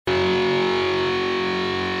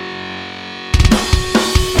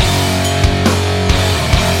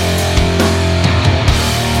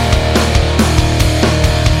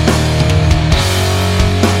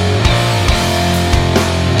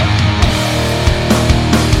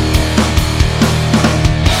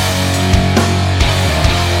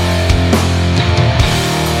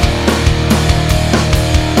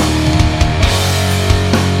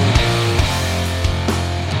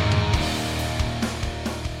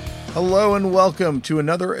Hello and welcome to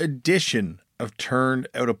another edition of Turned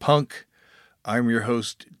Out a Punk. I'm your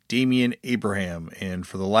host, Damian Abraham, and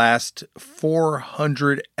for the last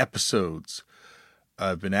 400 episodes,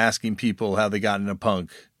 I've been asking people how they got into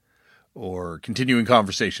punk, or continuing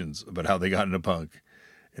conversations about how they got into punk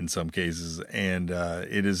in some cases, and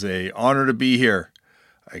it is an honor to be here.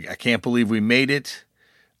 I can't believe we made it.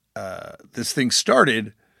 This thing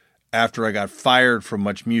started after I got fired from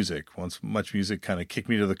Much Music. Once Much Music kind of kicked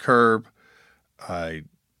me to the curb, I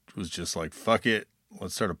was just like, fuck it,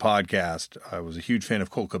 let's start a podcast. I was a huge fan of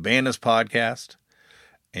Colt Cabana's podcast,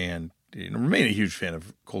 and remain a huge fan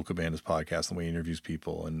of Colt Cabana's podcast, the way he interviews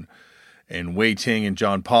people, and Wei Ting and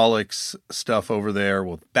John Pollock's stuff over there.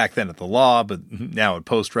 Well, back then at The Law, but now at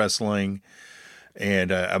Post Wrestling.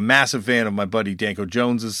 And a massive fan of my buddy Danko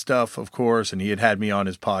Jones's stuff, of course, and he had me on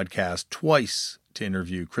his podcast twice to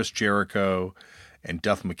interview Chris Jericho and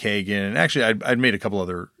Duff McKagan. And actually, I'd made a couple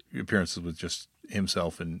other appearances with just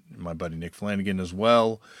himself and my buddy Nick Flanagan as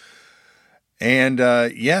well. And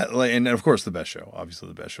and of course the best show, obviously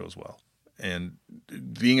the best show as well. And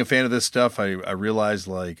being a fan of this stuff, I realized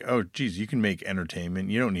like, oh, geez, you can make entertainment.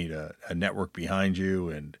 You don't need a network behind you.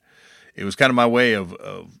 And it was kind of my way of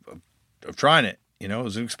trying it. It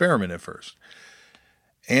was an experiment at first.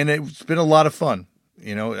 And it's been a lot of fun.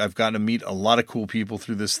 I've gotten to meet a lot of cool people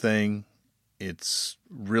through this thing. It's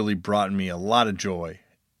really brought me a lot of joy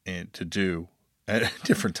to do at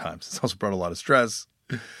different times. It's also brought a lot of stress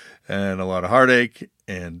and a lot of heartache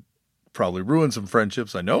and probably ruined some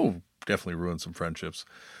friendships. I know definitely ruined some friendships,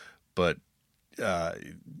 but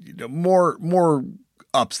more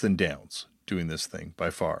ups than downs doing this thing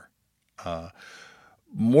by far.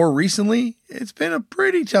 More recently, it's been a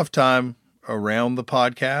pretty tough time around the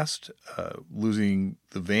podcast, losing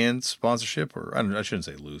the Vans sponsorship, or I shouldn't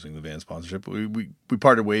say losing the Vans sponsorship. We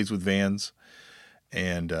parted ways with Vans,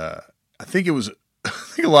 and I think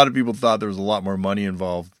a lot of people thought there was a lot more money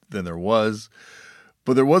involved than there was,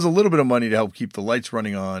 but there was a little bit of money to help keep the lights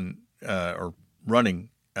running or running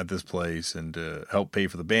at this place, and to help pay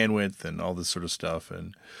for the bandwidth and all this sort of stuff.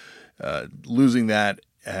 And losing that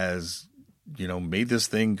has made this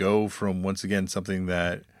thing go from, once again, something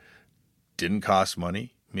that didn't cost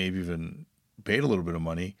money, maybe even paid a little bit of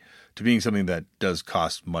money, to being something that does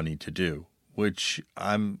cost money to do, which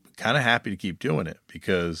I'm kind of happy to keep doing it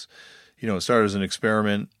because, it started as an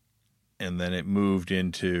experiment and then it moved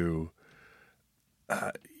into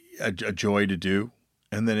a joy to do.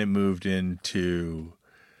 And then it moved into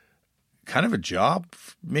kind of a job,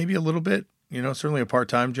 maybe a little bit, certainly a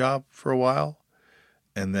part-time job for a while.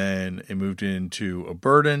 And then it moved into a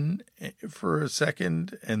burden for a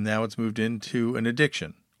second, and now it's moved into an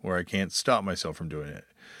addiction where I can't stop myself from doing it.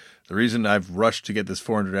 The reason I've rushed to get this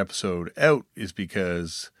 400 episode out is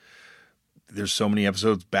because there's so many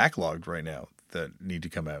episodes backlogged right now that need to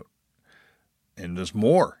come out. And there's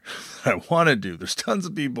more that I want to do. There's tons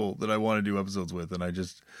of people that I want to do episodes with, and I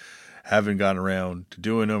just haven't gotten around to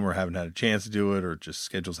doing them, or haven't had a chance to do it, or just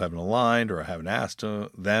schedules haven't aligned, or I haven't asked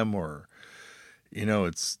them, or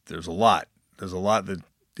there's a lot that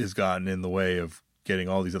has gotten in the way of getting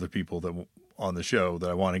all these other people that on the show that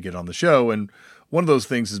I want to get on the show. And one of those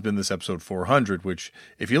things has been this episode 400, which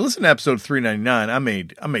if you listen to episode 399,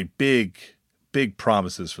 I made big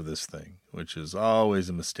promises for this thing, which is always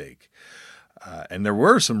a mistake. And there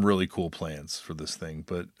were some really cool plans for this thing,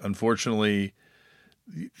 but unfortunately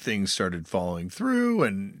things started falling through,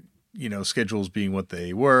 and, schedules being what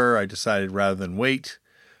they were, I decided rather than wait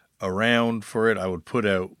around for it, I would put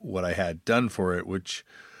out what I had done for it, which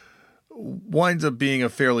winds up being a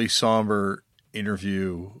fairly somber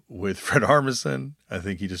interview with Fred Armisen. I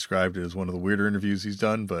think he described it as one of the weirder interviews he's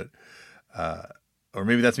done, but or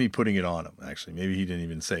maybe that's me putting it on him, actually. Maybe he didn't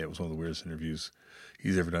even say it was one of the weirdest interviews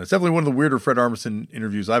he's ever done. It's definitely one of the weirder Fred Armisen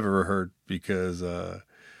interviews I've ever heard, because I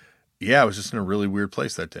was just in a really weird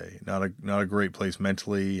place that day. Not a great place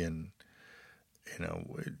mentally, and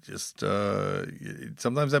it just,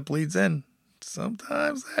 sometimes that bleeds in.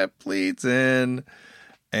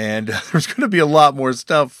 And there's going to be a lot more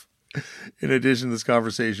stuff in addition to this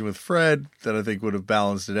conversation with Fred that I think would have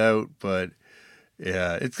balanced it out. But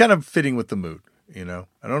yeah, it's kind of fitting with the mood,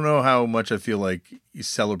 I don't know how much I feel like he's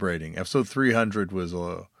celebrating. Episode 300 was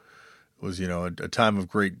a time of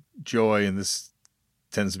great joy, and this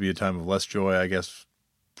tends to be a time of less joy, I guess,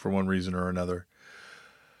 for one reason or another.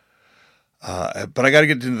 But I got to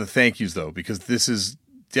get into the thank yous, though, because this is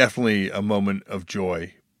definitely a moment of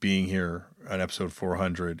joy being here on episode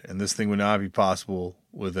 400. And this thing would not be possible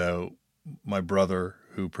without my brother,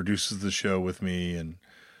 who produces the show with me and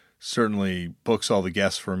certainly books all the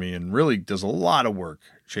guests for me and really does a lot of work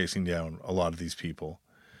chasing down a lot of these people.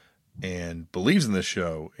 and believes in this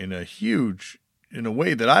show in a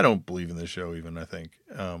way that I don't believe in this show even, I think.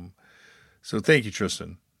 So thank you,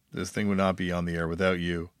 Tristan. This thing would not be on the air without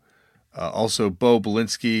you. Also, Bo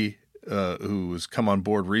Belinsky, who has come on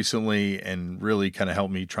board recently and really kind of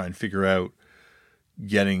helped me try and figure out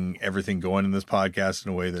getting everything going in this podcast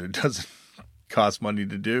in a way that it doesn't cost money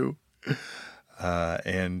to do.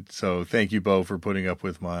 And so thank you, Bo, for putting up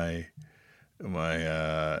with my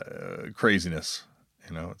craziness.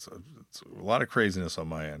 It's a lot of craziness on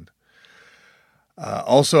my end.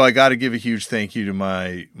 Also, I got to give a huge thank you to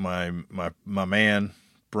my man,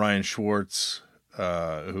 Brian Schwartz,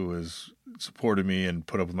 who has supported me and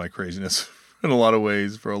put up with my craziness in a lot of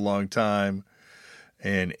ways for a long time.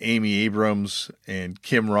 And Amy Abrams and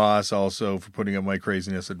Kim Ross also for putting up my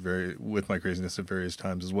craziness with my craziness at various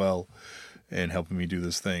times as well, and helping me do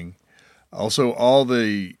this thing. Also, all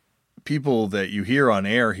the people that you hear on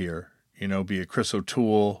air here, be it Chris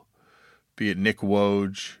O'Toole, be it Nick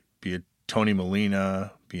Woj, be it Tony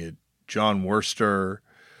Molina, be it John Worster,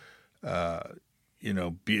 be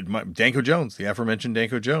it Danko Jones, the aforementioned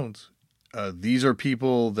Danko Jones. These are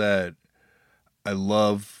people that I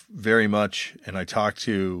love very much, and I talk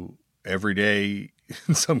to every day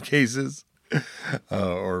in some cases,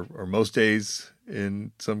 or most days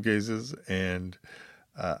in some cases, and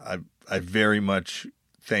I very much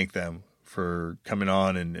thank them for coming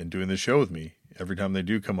on and doing this show with me every time they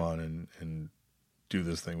do come on and do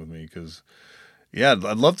this thing with me. Because, yeah,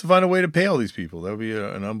 I'd love to find a way to pay all these people. That would be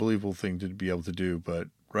an unbelievable thing to be able to do. But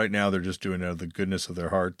right now they're just doing it out of the goodness of their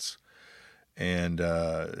hearts. And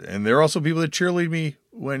they're also people that cheerlead me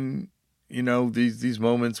when, these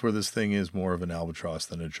moments where this thing is more of an albatross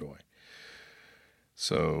than a joy.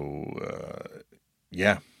 So,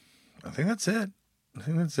 yeah, I think that's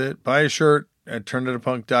it. Buy a shirt at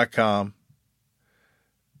turntothepunk.com.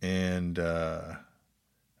 And,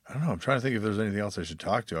 I don't know. I'm trying to think if there's anything else I should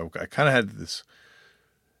talk to. I kind of had this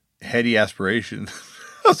heady aspiration.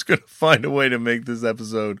 I was going to find a way to make this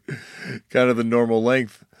episode kind of the normal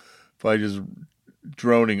length by just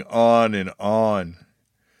droning on and on.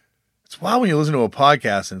 It's wild when you listen to a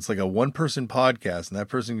podcast and it's like a one-person podcast and that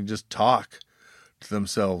person can just talk to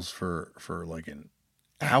themselves for like an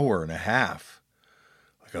hour and a half.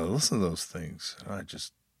 Like, I listen to those things and I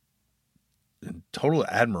just in total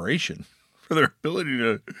admiration for their ability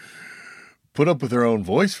to put up with their own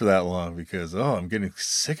voice for that long, because, I'm getting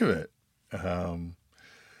sick of it. I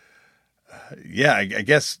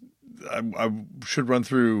guess I should run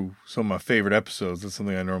through some of my favorite episodes. That's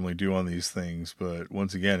something I normally do on these things. But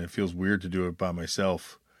once again, it feels weird to do it by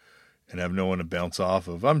myself and have no one to bounce off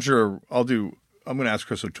of. I'm sure I'm going to ask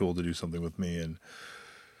Chris O'Toole to do something with me, and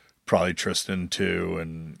probably Tristan too.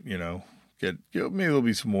 And, maybe there'll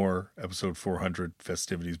be some more episode 400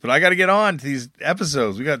 festivities, but I got to get on to these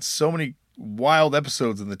episodes. We got so many wild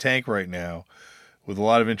episodes in the tank right now with a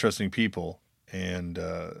lot of interesting people. And,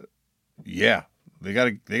 they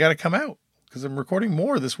gotta come out because I'm recording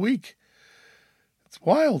more this week. It's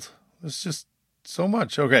wild. There's just so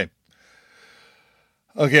much. Okay.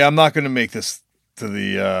 I'm not going to make this to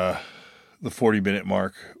the 40-minute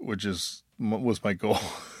mark, which was my goal.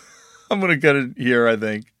 I'm going to cut it here, I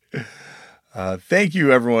think. Thank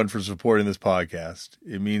you, everyone, for supporting this podcast.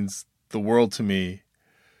 It means the world to me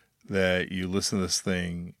that you listen to this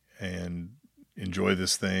thing and enjoy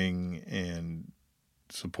this thing and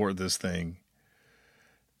support this thing.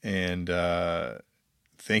 And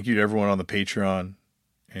thank you to everyone on the Patreon.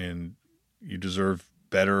 And you deserve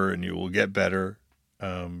better, and you will get better.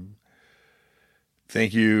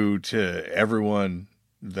 Thank you to everyone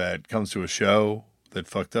that comes to a show that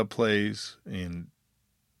Fucked Up plays and,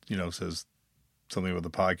 says something about the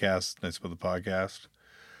podcast, nice about the podcast.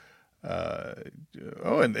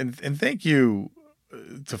 And thank you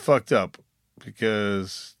to Fucked Up,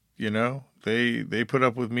 because, they put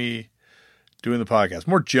up with me doing the podcast.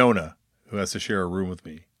 More Jonah, who has to share a room with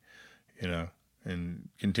me, and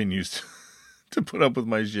continues to put up with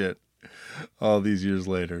my shit all these years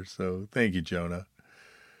later. So thank you, Jonah.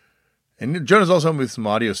 And Jonah's also helped me with some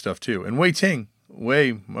audio stuff too. And Wei Ting,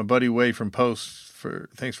 my buddy Wei from Post,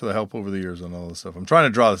 thanks for the help over the years on all this stuff. I'm trying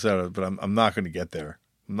to draw this out, but I'm not going to get there.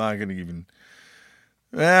 I'm not going to even,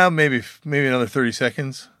 maybe another 30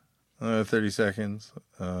 seconds. Another 30 seconds.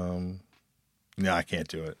 No, I can't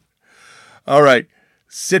do it. All right.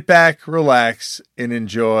 Sit back, relax, and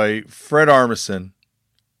enjoy Fred Armisen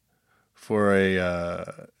for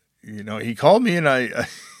he called me and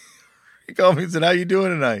he called me and said, "How you doing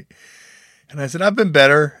tonight?" And I said, "I've been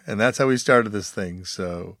better." And that's how we started this thing.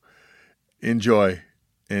 So enjoy.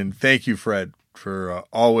 And thank you, Fred, for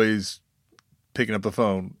always picking up the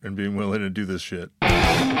phone and being willing to do this shit.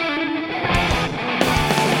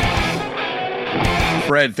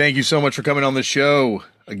 Fred, thank you so much for coming on the show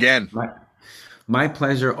again. My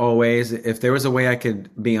pleasure always. If there was a way I could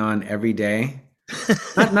be on every day,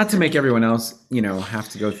 not to make everyone else, have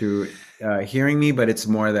to go through hearing me, but it's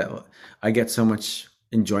more that I get so much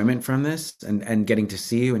enjoyment from this and getting to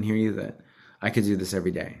see you and hear you that I could do this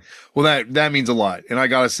every day. Well, that means a lot. And I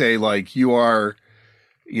got to say, like, you are,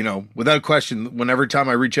 without question, whenever time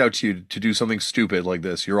I reach out to you to do something stupid like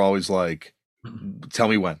this, you're always like, tell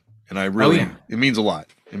me when. And I Oh really, yeah. it means a lot.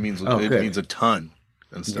 It means, Oh, it means good. a ton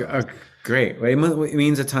and stuff. Great. Well, it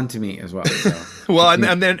means a ton to me as well. So Well, and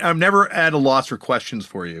then I'm never at a loss for questions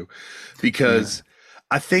for you yeah, because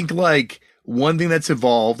I think like one thing that's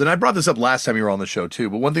evolved, and I brought this up last time you were on the show too,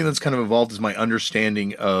 but one thing that's kind of evolved is my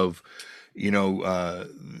understanding of,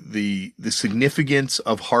 the significance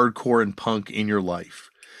of hardcore and punk in your life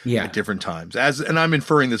at yeah, different times. And I'm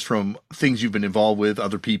inferring this from things you've been involved with,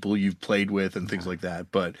 other people you've played with, and things yeah, like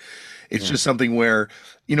that. But it's yeah, just something where,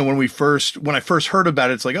 when I first heard about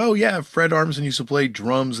it, it's like, oh yeah, Fred Armisen used to play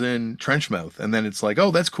drums in Trenchmouth, and then it's like, oh,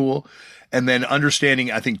 that's cool. And then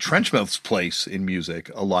understanding, I think Trenchmouth's place in music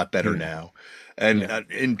a lot better yeah, now, and yeah.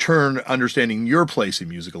 in turn understanding your place in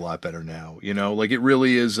music a lot better now. Like it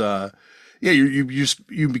really is. Yeah,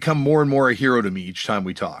 you become more and more a hero to me each time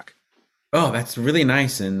we talk. Oh, that's really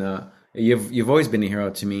nice, and you've always been a hero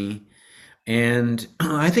to me. And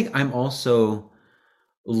I think I'm also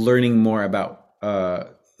learning more about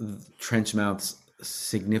Trenchmouth's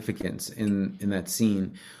significance in that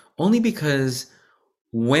scene, only because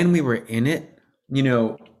when we were in it,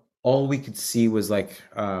 all we could see was like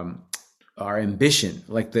our ambition,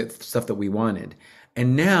 like the stuff that we wanted.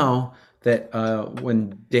 And now that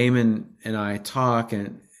when Damon and I talk,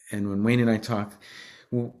 and when Wayne and I talk,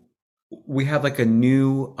 we have like a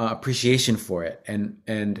new appreciation for it,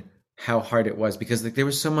 and how hard it was, because like there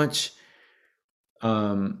was so much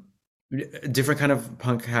um different kind of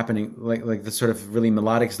punk happening, like the sort of really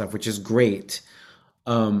melodic stuff, which is great.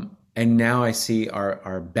 And now I see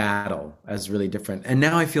our battle as really different, and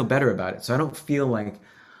now I feel better about it. So I don't feel like,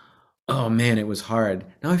 oh man, it was hard.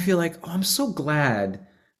 Now I feel like, oh, I'm so glad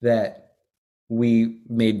that we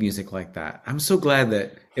made music like that. I'm so glad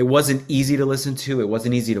that it wasn't easy to listen to, it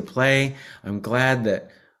wasn't easy to play. I'm glad that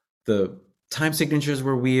the time signatures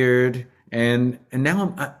were weird, and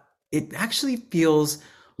now it actually feels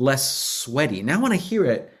less sweaty. Now when I hear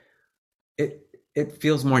it, it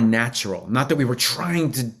feels more natural. Not that we were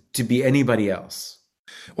trying to be anybody else.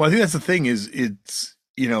 Well, I think that's the thing is it's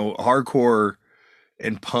hardcore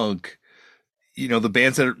and punk. The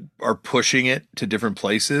bands that are pushing it to different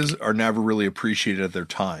places are never really appreciated at their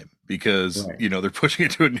time because Right. they're pushing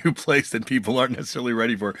it to a new place that people aren't necessarily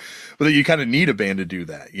ready for. But then you kind of need a band to do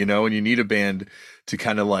that, and you need a band to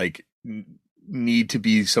kind of like need to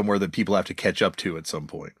be somewhere that people have to catch up to at some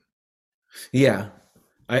point. Yeah.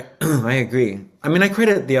 I I agree. I mean, I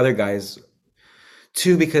credit the other guys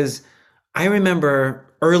too, because I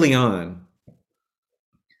remember early on,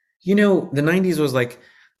 the 90s was like,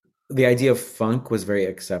 the idea of funk was very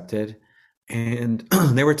accepted. And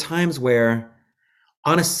there were times where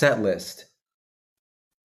on a set list,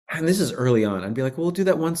 and this is early on, I'd be like, well, we'll do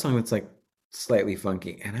that one song that's like slightly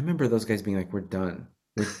funky. And I remember those guys being like, we're done.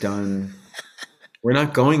 We're done. We're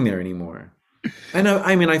not going there anymore. And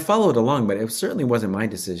I mean, I followed along, but it certainly wasn't my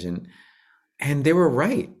decision. And they were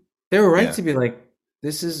right. They were right Yeah. to be like,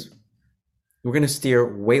 this is, we're going to steer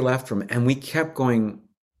way left from, and we kept going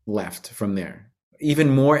left from there, even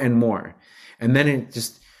more and more. And then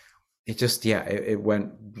yeah, it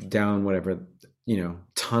went down whatever,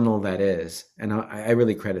 tunnel that is. And I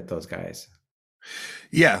really credit those guys.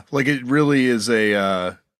 Yeah, like it really is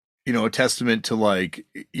a testament to like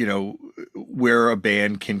where a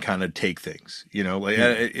band can kind of take things. Like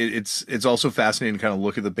Yeah. it's also fascinating to kind of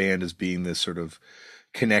look at the band as being this sort of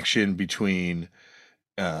connection between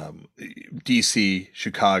DC,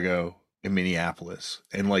 Chicago, and Minneapolis,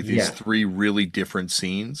 and like these Yeah. three really different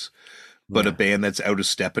scenes, but a Yeah. band that's out of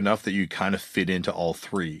step enough that you kind of fit into all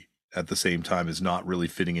three at the same time is not really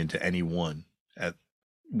fitting into any one at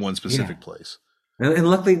one Yeah. specific place. And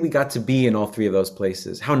luckily we got to be in all three of those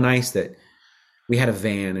places. How nice that we had a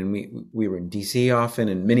van, and we were in DC often,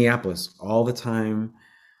 and Minneapolis all the time,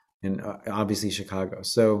 and obviously Chicago.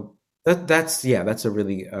 So that's a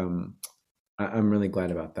really I'm really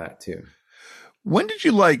glad about that too. When did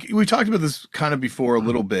you like, we talked about this kind of before a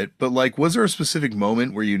little bit, but like, was there a specific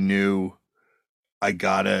moment where you knew I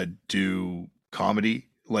gotta do comedy?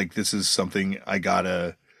 Like, this is something I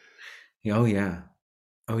gotta, Oh yeah.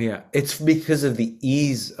 Oh yeah. It's because of the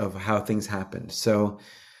ease of how things happened. So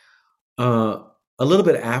uh a little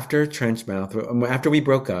bit after Trenchmouth, after we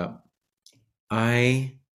broke up,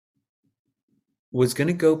 I was going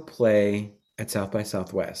to go play at South by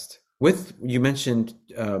Southwest with, you mentioned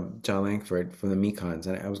John Langford from the Mekons,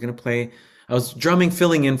 and I was going to play. I was drumming,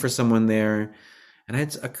 filling in for someone there, and I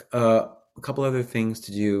had a couple other things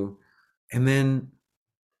to do, and then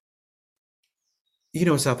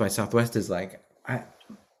South by Southwest is like,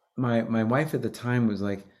 my wife at the time was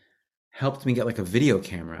like, helped me get like a video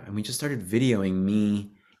camera, and we just started videoing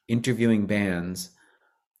me interviewing bands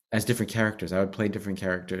as different characters. I would play different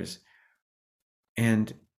characters,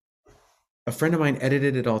 and a friend of mine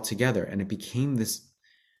edited it all together, and it became this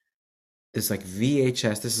like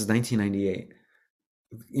VHS. This is 1998.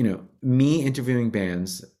 Me interviewing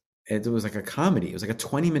bands. It was like a comedy. It was like a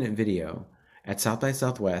 20-minute video at South by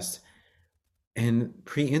Southwest, and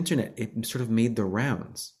pre-internet, it sort of made the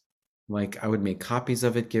rounds. Like I would make copies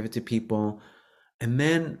of it, give it to people, and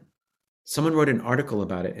then someone wrote an article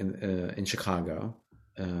about it in Chicago,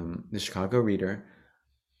 the Chicago Reader,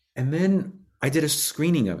 and then I did a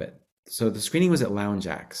screening of it. So the screening was at Lounge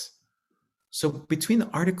Acts. So between the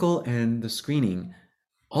article and the screening,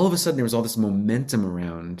 all of a sudden there was all this momentum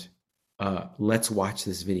around. Let's watch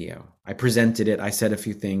this video. I presented it. I said a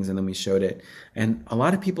few things, and then we showed it, and a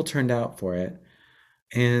lot of people turned out for it.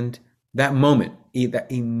 And that moment,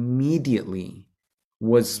 that immediately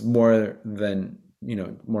was more than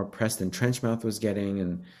more press than Trenchmouth was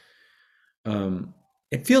getting, and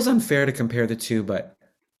it feels unfair to compare the two, but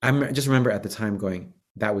I just remember at the time going,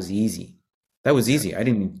 that was easy. That was easy. I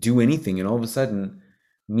didn't do anything. And all of a sudden,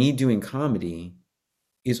 me doing comedy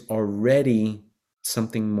is already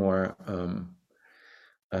something more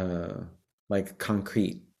like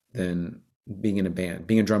concrete than being in a band,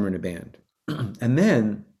 being a drummer in a band. And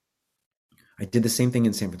then I did the same thing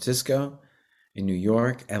in San Francisco, in New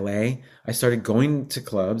York, LA. I started going to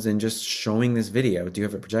clubs and just showing this video. Do you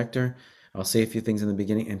have a projector? I'll say a few things in the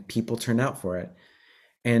beginning, and people turned out for it.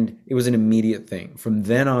 And it was an immediate thing. From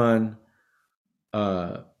then on,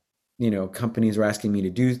 companies were asking me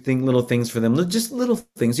to do little things for them, just little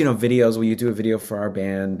things, videos. Will you do a video for our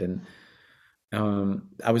band? And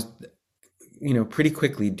I was, pretty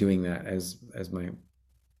quickly doing that as my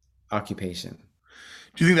occupation.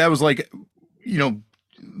 Do you think that was like,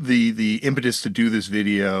 the impetus to do this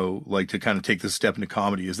video, like to kind of take this step into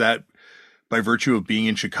comedy? Is that by virtue of being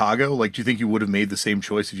in Chicago? Like, do you think you would have made the same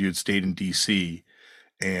choice if you had stayed in DC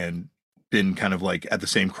and been kind of like at the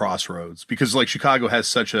same crossroads? Because like Chicago has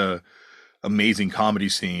such a amazing comedy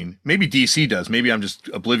scene. Maybe DC does. Maybe I'm just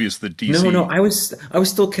oblivious to the DC. No. I was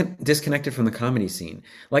still disconnected from the comedy scene.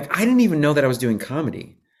 Like I didn't even know that I was doing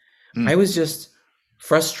comedy. I was just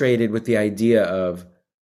frustrated with the idea of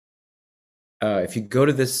if you go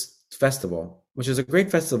to this festival, which is a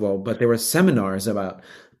great festival, but there were seminars about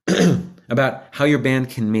about how your band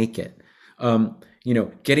can make it.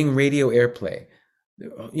 Getting radio airplay.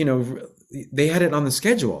 They had it on the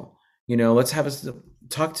schedule. Let's have us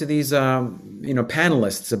talk to these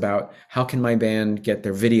panelists about how can my band get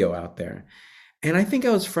their video out there. And I think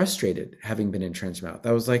I was frustrated having been in Trenchmouth.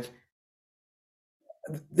 I was like,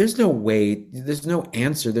 there's no way, there's no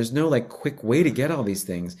answer, there's no like quick way to get all these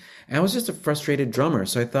things. And I was just a frustrated drummer.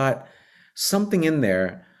 So I thought something in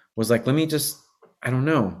there was like, let me just, I don't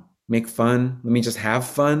know, make fun. Let me just have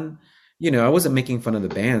fun. I wasn't making fun of the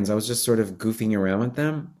bands. I was just sort of goofing around with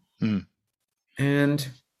them. And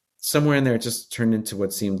somewhere in there, it just turned into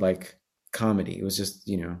what seemed like comedy. It was just,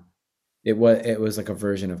 it was like a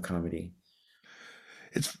version of comedy.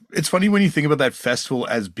 It's funny when you think about that festival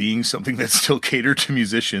as being something that's still catered to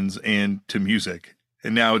musicians and to music.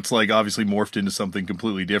 And now it's like obviously morphed into something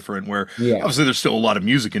completely different where obviously there's still a lot of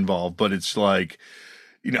music involved, but it's like,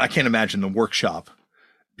 I can't imagine the workshop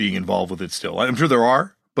being involved with it still. I'm sure there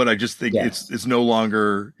are, but I just think it's no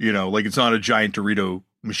longer, like it's not a giant Dorito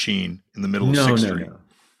machine in the middle of 6th Street.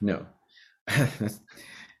 No.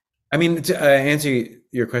 I mean, to answer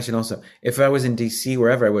your question also, if I was in DC,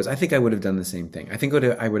 wherever I was, I think I would have done the same thing. I think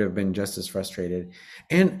I would have been just as frustrated.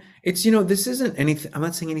 And it's, this isn't anything, I'm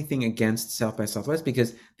not saying anything against South by Southwest,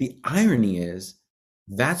 because the irony is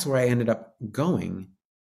that's where I ended up going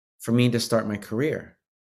for me to start my career.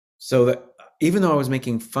 So that even though I was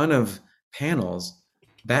making fun of panels,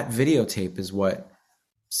 that videotape is what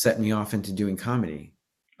set me off into doing comedy.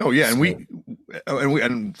 Oh yeah,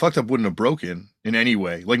 and Fucked Up wouldn't have broken in any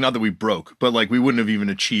way. Like not that we broke, but like we wouldn't have even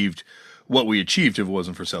achieved what we achieved if it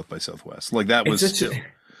wasn't for South by Southwest. Like that was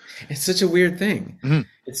it's such a weird thing. Mm-hmm.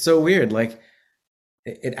 It's so weird. Like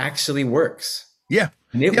it actually works. Yeah,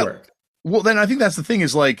 and it worked. Well, then I think that's the thing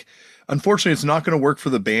is like, unfortunately, it's not going to work for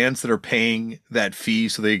the bands that are paying that fee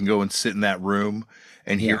so they can go and sit in that room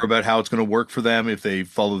and hear about how it's going to work for them if they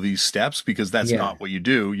follow these steps, because that's not what you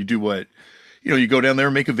do. You do what you go down there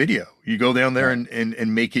and make a video. You go down there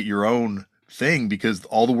and make it your own thing because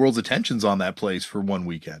all the world's attention's on that place for one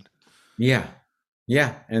weekend. Yeah.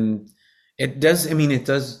 Yeah. And it does, I mean, it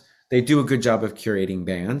does, they do a good job of curating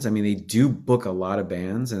bands. I mean, they do book a lot of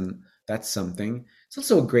bands, and that's something. It's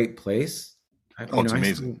also a great place. Oh, it's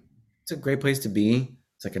amazing. It's a great place to be.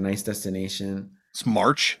 It's like a nice destination. It's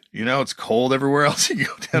March, it's cold everywhere else. You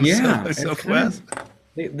go down to Yeah. South by Southwest.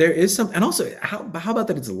 There is some, and also, how about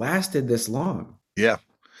that it's lasted this long? Yeah.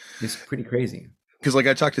 It's pretty crazy. Because like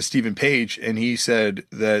I talked to Stephen Page, and he said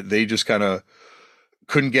that they just kind of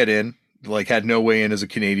couldn't get in, like had no way in as a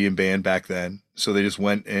Canadian band back then. So they just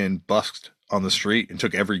went and busked on the street and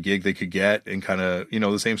took every gig they could get, and kind of,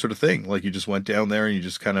 the same sort of thing. Like you just went down there and you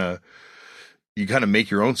just kind of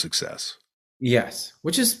make your own success. Yes.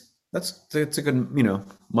 That's a good,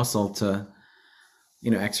 muscle to,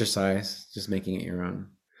 exercise, just making it your own.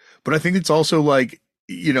 But I think it's also like,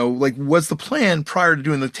 what's the plan prior to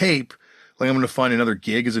doing the tape? Like, I'm going to find another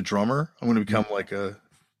gig as a drummer. I'm going to become like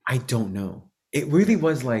I don't know. It really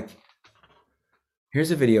was like, here's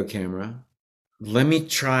a video camera. Let me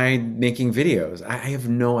try making videos. I have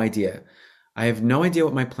no idea. I have no idea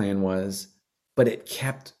what my plan was, but it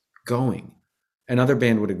kept going. Another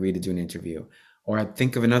band would agree to do an interview, or I'd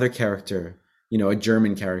think of another character, a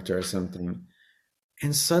German character or something.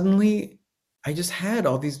 And suddenly I just had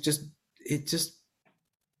all these,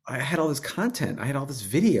 I had all this content. I had all this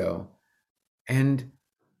video, and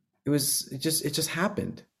it just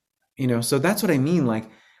happened, So that's what I mean. Like,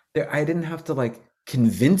 I didn't have to like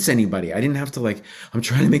convince anybody. I didn't have to like, I'm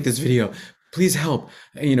trying to make this video, please help.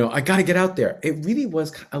 I got to get out there. It really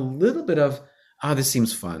was a little bit of, this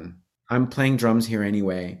seems fun. I'm playing drums here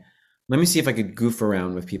anyway. Let me see if I could goof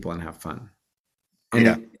around with people and have fun.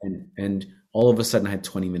 And, and all of a sudden I had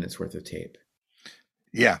 20 minutes worth of tape.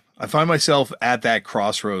 Yeah. I find myself at that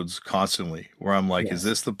crossroads constantly where I'm like, Is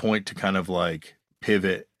this the point to kind of like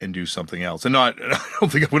pivot and do something else? And I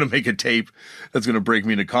don't think I'm going to make a tape that's going to break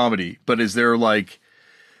me into comedy, but is there like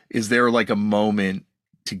a moment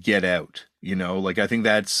to get out? Like I think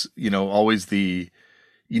that's, always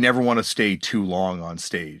you never want to stay too long on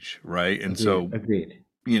stage. Right. And Agreed.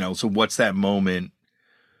 So what's that moment?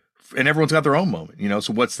 And everyone's got their own moment,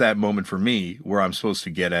 so what's that moment for me where I'm supposed to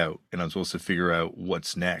get out and I'm supposed to figure out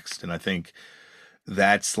what's next? And I think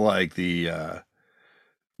that's like the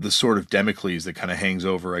sort of Damocles that kind of hangs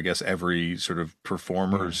over, I guess, every sort of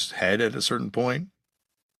performer's head at a certain point.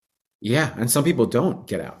 Yeah. And some people don't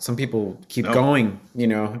get out. Some people keep going,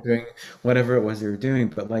 doing whatever it was they were doing.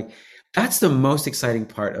 But like, that's the most exciting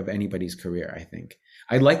part of anybody's career, I think.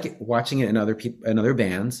 I like watching it in other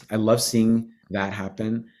bands. I love seeing that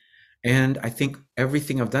happen. And I think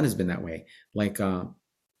everything I've done has been that way. Like,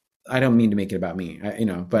 I don't mean to make it about me,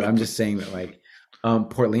 but I'm just saying that like,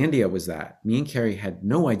 Portlandia was that. Me and Carrie had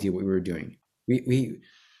no idea what we were doing. We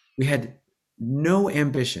had no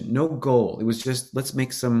ambition, no goal. It was just, let's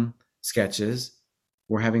make some sketches.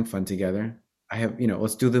 We're having fun together.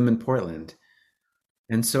 Let's do them in Portland.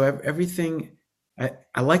 And so everything,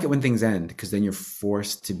 I like it when things end, because then you're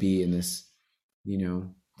forced to be in this,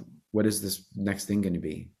 what is this next thing going to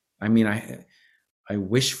be? I mean, I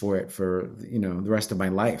wish for it for, the rest of my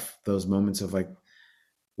life, those moments of like,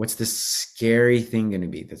 what's this scary thing going to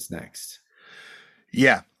be that's next?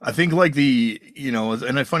 Yeah. I think like and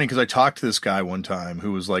it's funny because I talked to this guy one time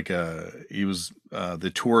who was like he was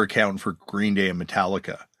the tour accountant for Green Day and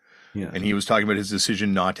Metallica. Yeah. And he was talking about his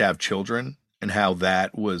decision not to have children and how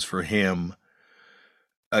that was for him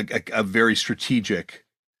a very strategic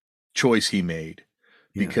choice he made,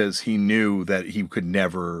 because he knew that he could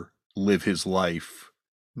never live his life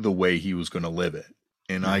the way he was going to live it.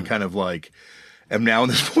 And I kind of like am now in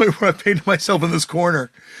this point where I've painted myself in this corner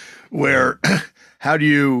where how do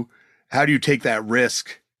you take that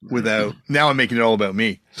risk without, now I'm making it all about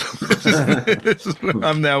me.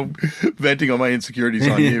 I'm now venting on my insecurities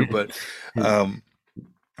on you, but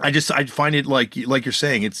I find it like you're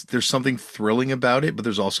saying, there's something thrilling about it, but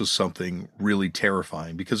there's also something really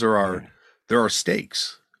terrifying because there are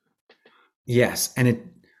stakes. Yes. And it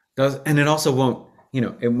does. And it also won't,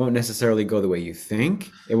 it won't necessarily go the way you think.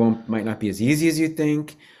 It might not be as easy as you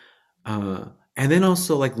think. And then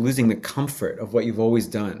also like losing the comfort of what you've always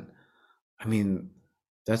done. I mean,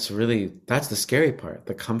 that's the scary part,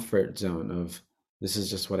 the comfort zone of this is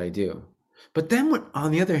just what I do. But then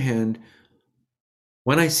on the other hand,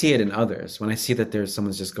 when I see it in others, when I see that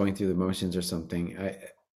someone's just going through the motions or something,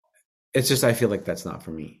 I feel like that's not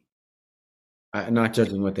for me. I'm not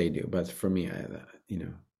judging what they do, but for me, I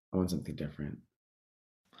want something different.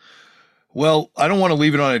 Well, I don't want to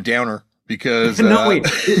leave it on a downer because No, wait.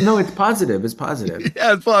 No, it's positive. It's positive.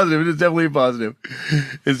 yeah, it's positive. It's definitely positive.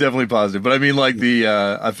 It's definitely positive. But I mean, like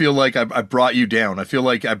I feel like I brought you down. I feel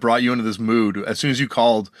like I brought you into this mood. As soon as you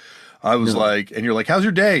called, I was No. like, and you're like, how's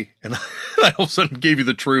your day? And I all of a sudden gave you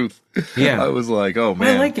the truth. I Yeah. was like, oh I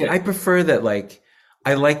man. like it. I prefer that, like,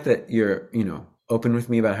 I like that you're, open with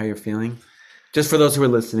me about how you're feeling. Just for those who are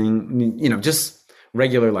listening, just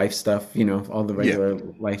regular life stuff, all the Yeah. regular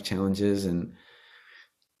life challenges and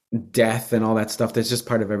death and all that stuff. That's just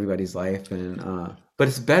part of everybody's life. But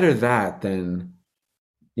it's better that than,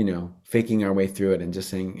 faking our way through it and just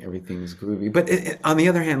saying everything's groovy. But on the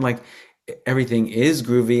other hand, like, everything is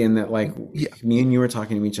groovy, and that, like, Yeah. me and you were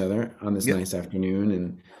talking to each other on this Yeah. nice afternoon,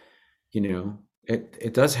 and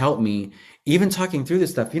it does help me even talking through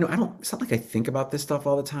this stuff. It's not like I think about this stuff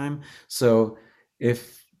all the time. So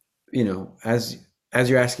if, as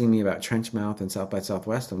you're asking me about Trenchmouth and South by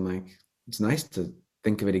Southwest, I'm like, it's nice to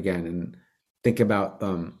think of it again and think about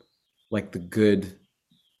like the good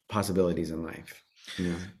possibilities in life,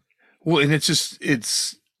 Well, and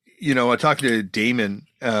I talked to Damon,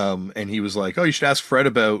 and he was like, oh, you should ask Fred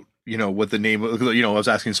about, what the name, I was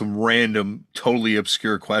asking some random, totally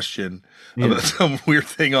obscure question about Yeah. some weird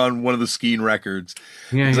thing on one of the skiing records.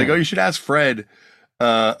 Yeah. He's like, oh, Yeah. you should ask Fred,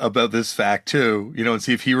 about this fact too, and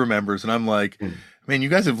see if he remembers. And I'm like, Yeah. man, you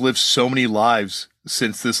guys have lived so many lives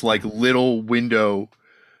since this like little window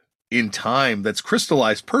in time that's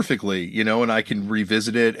crystallized perfectly, and I can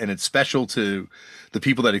revisit it, and it's special to the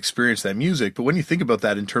people that experience that music. But when you think about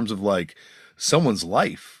that in terms of like someone's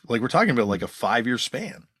life, like we're talking about like a 5-year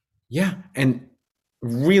span. Yeah. And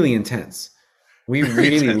really intense. We Very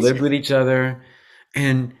really intense. lived with each other,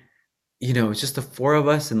 and it's just the four of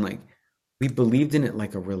us, and like we believed in it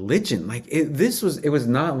like a religion. Like it was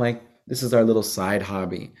not like this is our little side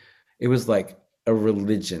hobby. It was like a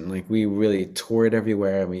religion. Like we really toured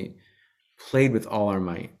everywhere, and we played with all our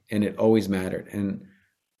might, and it always mattered. And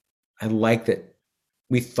I like that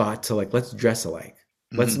we thought to, like, let's dress alike.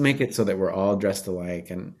 Let's Hmm. make it so that we're all dressed alike.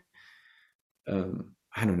 And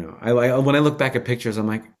I don't know. I like when I look back at pictures, I'm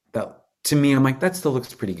like, that to me, I'm like, that still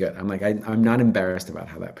looks pretty good. I'm like, I'm not embarrassed about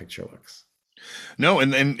how that picture looks. No,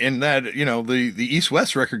 and that the East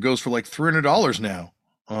West record goes for like $300 now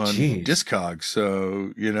on Jeez. Discogs.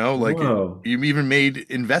 So like Whoa. you even made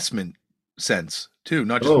investment sense too,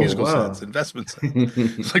 not just Oh, musical sense, wow. investment sense.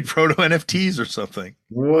 It's like proto NFTs or something.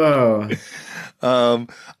 Whoa. Um,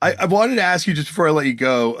 I wanted to ask you just before I let you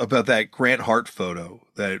go about that Grant Hart photo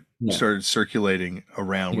that Yeah. started circulating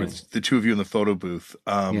around Yeah. with the two of you in the photo booth.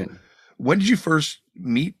 Yeah. When did you first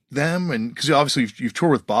meet them? And because obviously you've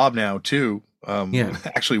toured with Bob now too. Yeah.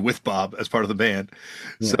 Actually with Bob as part of the band.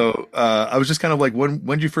 Yeah. So I was just kind of like, when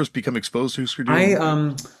did you first become exposed to Husker I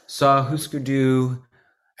Du? saw Husker Du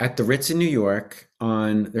at the Ritz in New York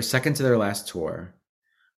on their second to their last tour.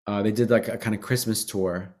 They did like a kind of Christmas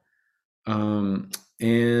tour.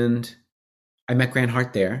 And I met Grant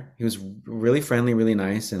Hart there. He was really friendly, really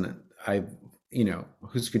nice. And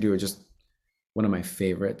Husker Du are just one of my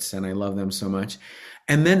favorites, and I love them so much.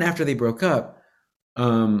 And then after they broke up,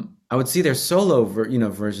 I would see their solo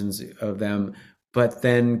versions of them. But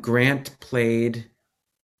then Grant played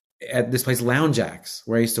at this place, Lounge Acts,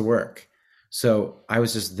 where I used to work. So I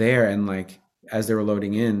was just there, and like as they were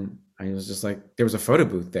loading in, I was just like, there was a photo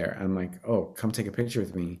booth there. I'm like, oh, come take a picture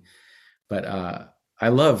with me. But I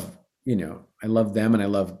love, I love them, and I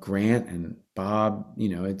love Grant and Bob.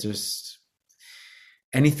 It just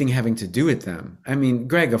anything having to do with them. I mean,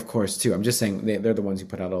 Greg, of course, too. I'm just saying they're the ones who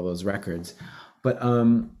put out all those records. But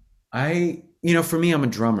for me, I'm a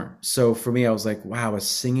drummer. So for me, I was like, wow, a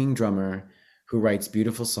singing drummer who writes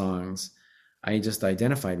beautiful songs. I just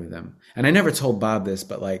identified with them. And I never told Bob this,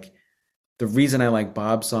 but like the reason I like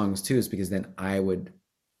Bob's songs too is because then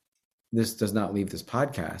this does not leave this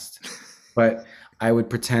podcast, but I would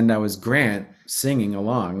pretend I was Grant singing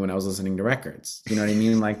along when I was listening to records. You know what I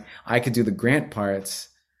mean? Like I could do the Grant parts,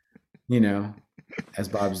 as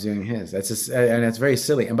Bob's doing his. That's just, and that's very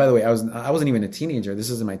silly. And by the way, I wasn't even a teenager.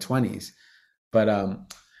 This is in my 20s. But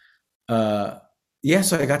uh yeah,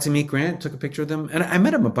 so I got to meet Grant, took a picture with him, and I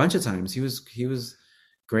met him a bunch of times. He was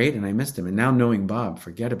great, and I missed him. And now knowing Bob,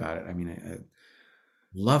 forget about it. I mean, I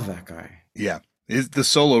love that guy. Yeah. The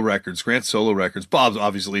solo records, Grant's solo records. Bob's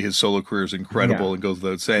obviously his solo career is incredible Yeah, and goes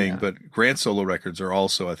without saying, yeah. but Grant's solo records are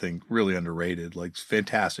also, I think, really underrated. Like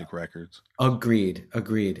fantastic records. Agreed,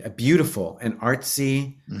 agreed. Beautiful and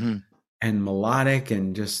artsy Hmm. and melodic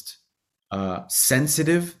and just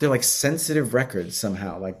sensitive. They're like sensitive records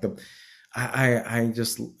somehow. Like I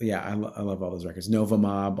just, yeah, I love all those records. Nova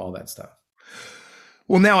Mob, all that stuff.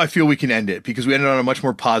 Well, now I feel we can end it because we ended on a much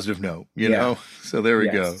more positive note, Yeah. So there we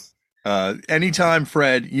go. Yes. Anytime,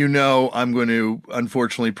 Fred, I'm going to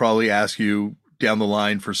unfortunately probably ask you down the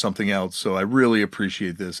line for something else. So I really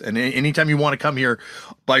appreciate this. And anytime you want to come here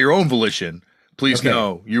by your own volition, please Okay.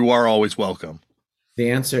 know you are always welcome. The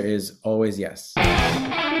answer is always yes.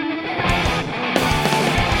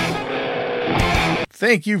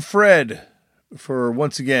 Thank you, Fred, for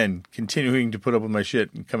once again continuing to put up with my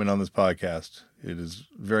shit and coming on this podcast. It is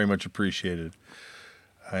very much appreciated.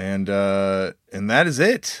 And that is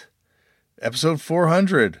it. Episode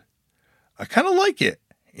 400. I kind of like it.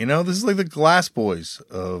 This is like the Glass Boys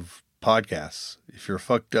of podcasts. If you're a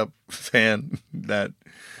fucked up fan, that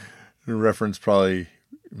reference probably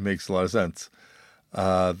makes a lot of sense.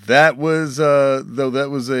 That was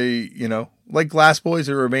like Glass Boys,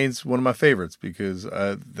 it remains one of my favorites because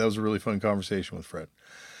that was a really fun conversation with Fred.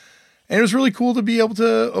 And it was really cool to be able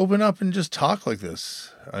to open up and just talk like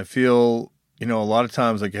this. I feel, a lot of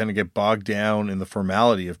times I kind of get bogged down in the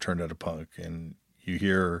formality of Turned Out a Punk, and you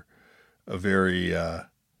hear a very,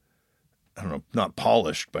 not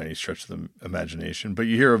polished by any stretch of the imagination, but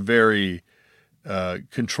you hear a very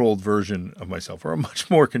controlled version of myself, or a much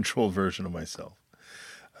more controlled version of myself.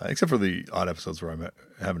 Except for the odd episodes where I'm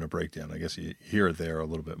having a breakdown. I guess you hear it there a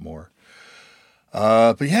little bit more.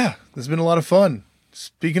 But yeah, this has been a lot of fun.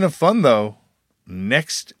 Speaking of fun, though,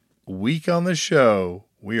 next week on the show,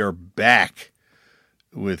 we are back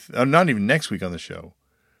with, not even next week on the show.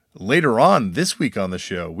 Later on this week on the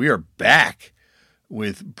show, we are back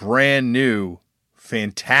with brand new,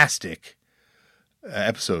 fantastic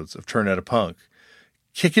episodes of Turn Out a Punk.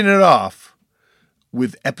 Kicking it off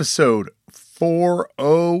with episode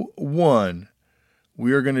 401.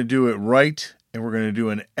 We are going to do it right, and we're going to do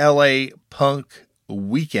an LA Punk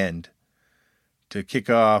weekend to kick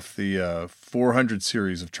off the 400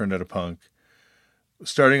 series of Turned Out a Punk.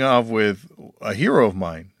 Starting off with a hero of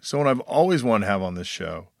mine, someone I've always wanted to have on this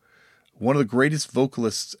show, one of the greatest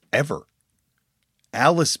vocalists ever.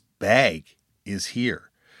 Alice Bagg is here.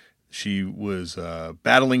 She was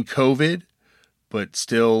battling COVID, but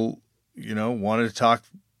still, wanted to talk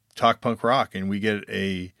punk rock, and we get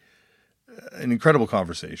an incredible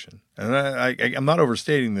conversation. And I'm not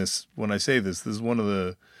overstating this when I say this. This is one of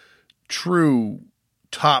the true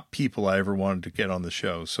top people I ever wanted to get on the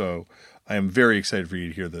show. So I am very excited for you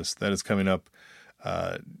to hear this. That is coming up,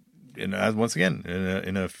 once again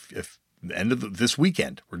in the end of this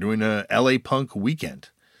weekend. We're doing a LA Punk weekend.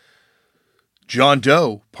 John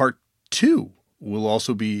Doe Part 2 will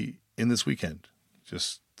also be in this weekend,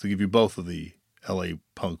 just to give you both of the LA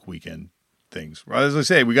Punk weekend things. As I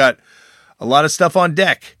say, we got a lot of stuff on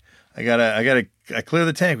deck. I clear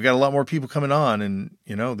the tank. We got a lot more people coming on, and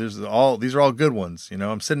these are all good ones.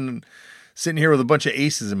 I'm sitting here with a bunch of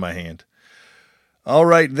aces in my hand. All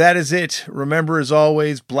right, that is it. Remember, as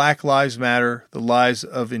always, Black Lives Matter. The lives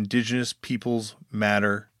of Indigenous peoples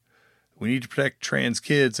matter. We need to protect trans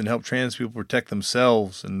kids and help trans people protect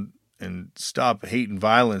themselves, and stop hate and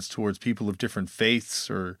violence towards people of different faiths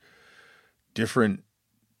or different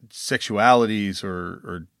sexualities,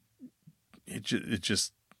 or it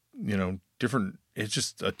just different. It's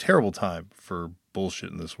just a terrible time for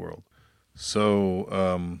bullshit in this world.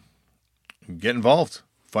 So get involved.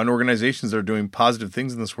 Find organizations that are doing positive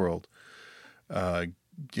things in this world. Donate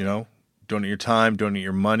your time, donate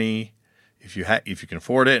your money if you can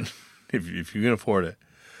afford it. if you can afford it.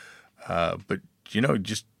 But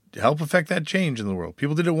just help affect that change in the world.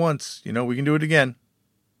 People did it once. We can do it again.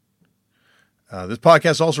 This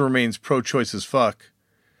podcast also remains pro-choice as fuck.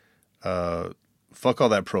 Fuck all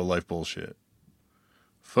that pro-life bullshit.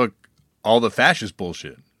 Fuck all the fascist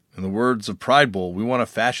bullshit. In the words of Pride Bowl, we want a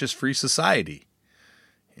fascist-free society.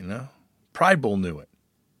 Pride Bowl knew it.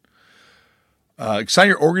 Sign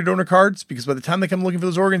your organ donor cards, because by the time they come looking for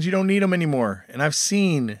those organs, you don't need them anymore. And I've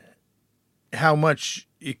seen how much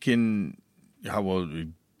it's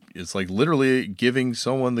like literally giving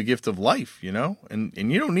someone the gift of life, and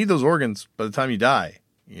you don't need those organs by the time you die,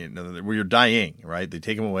 where you're dying, right? They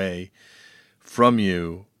take them away from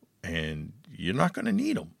you and you're not going to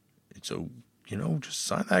need them. So, just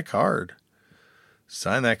sign that card.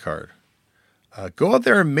 Go out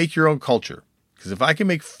there and make your own culture. Because if I can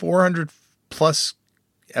make 400 plus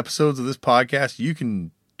episodes of this podcast, you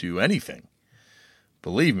can do anything.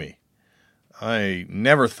 Believe me, I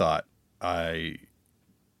never thought I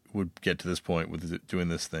would get to this point with doing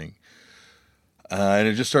this thing. And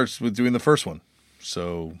it just starts with doing the first one.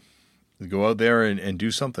 So go out there and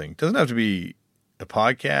do something. It doesn't have to be a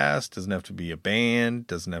podcast, doesn't have to be a band,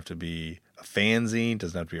 doesn't have to be a fanzine,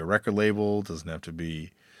 doesn't have to be a record label, doesn't have to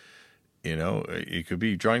be, it could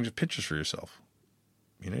be drawing just pictures for yourself.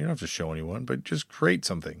 You don't have to show anyone, but just create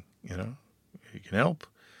something, You can help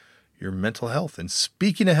your mental health. And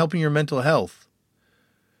speaking of helping your mental health,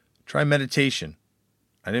 try meditation.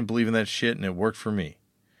 I didn't believe in that shit, and it worked for me.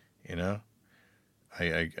 You know,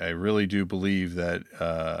 I really do believe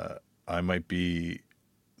that I might be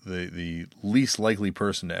the least likely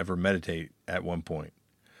person to ever meditate at one point.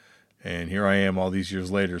 And here I am all these years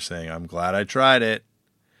later saying, I'm glad I tried it.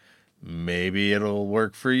 Maybe it'll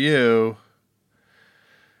work for you.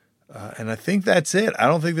 And I think that's it. I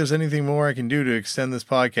don't think there's anything more I can do to extend this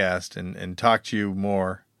podcast and talk to you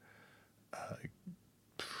more.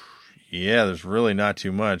 Yeah, there's really not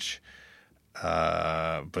too much.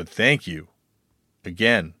 But thank you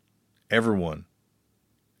again, everyone,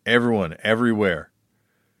 everywhere.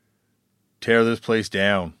 Tear this place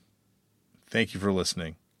down. Thank you for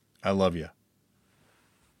listening. I love you.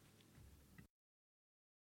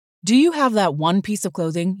 Do you have that one piece of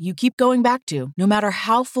clothing you keep going back to, no matter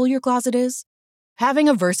how full your closet is? Having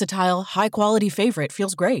a versatile, high-quality favorite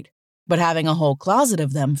feels great, but having a whole closet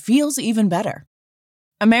of them feels even better.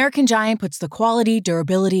 American Giant puts the quality,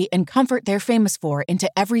 durability, and comfort they're famous for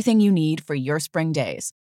into everything you need for your spring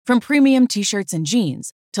days. From premium t-shirts and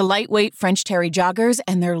jeans to lightweight French terry joggers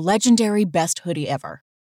and their legendary best hoodie ever.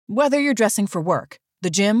 Whether you're dressing for work,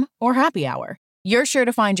 the gym, or happy hour, you're sure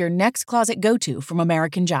to find your next closet go-to from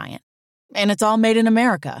American Giant. And it's all made in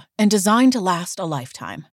America and designed to last a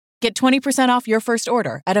lifetime. Get 20% off your first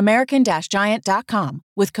order at american-giant.com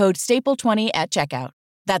with code STAPLE20 at checkout.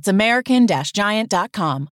 That's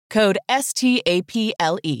american-giant.com, code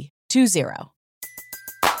STAPLE20.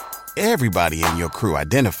 Everybody in your crew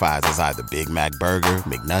identifies as either Big Mac Burger,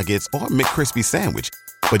 McNuggets, or McCrispy Sandwich.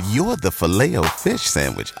 But you're the Filet-O-Fish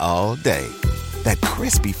Sandwich all day. That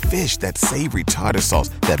crispy fish, that savory tartar sauce,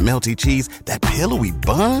 that melty cheese, that pillowy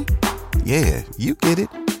bun. Yeah, you get it.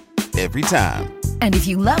 Every time. And if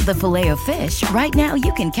you love the Filet-O-Fish, right now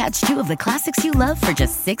you can catch two of the classics you love for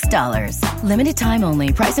just $6. Limited time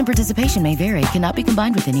only. Price and participation may vary. Cannot be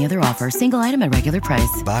combined with any other offer. Single item at regular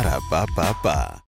price. Ba-da-ba-ba-ba.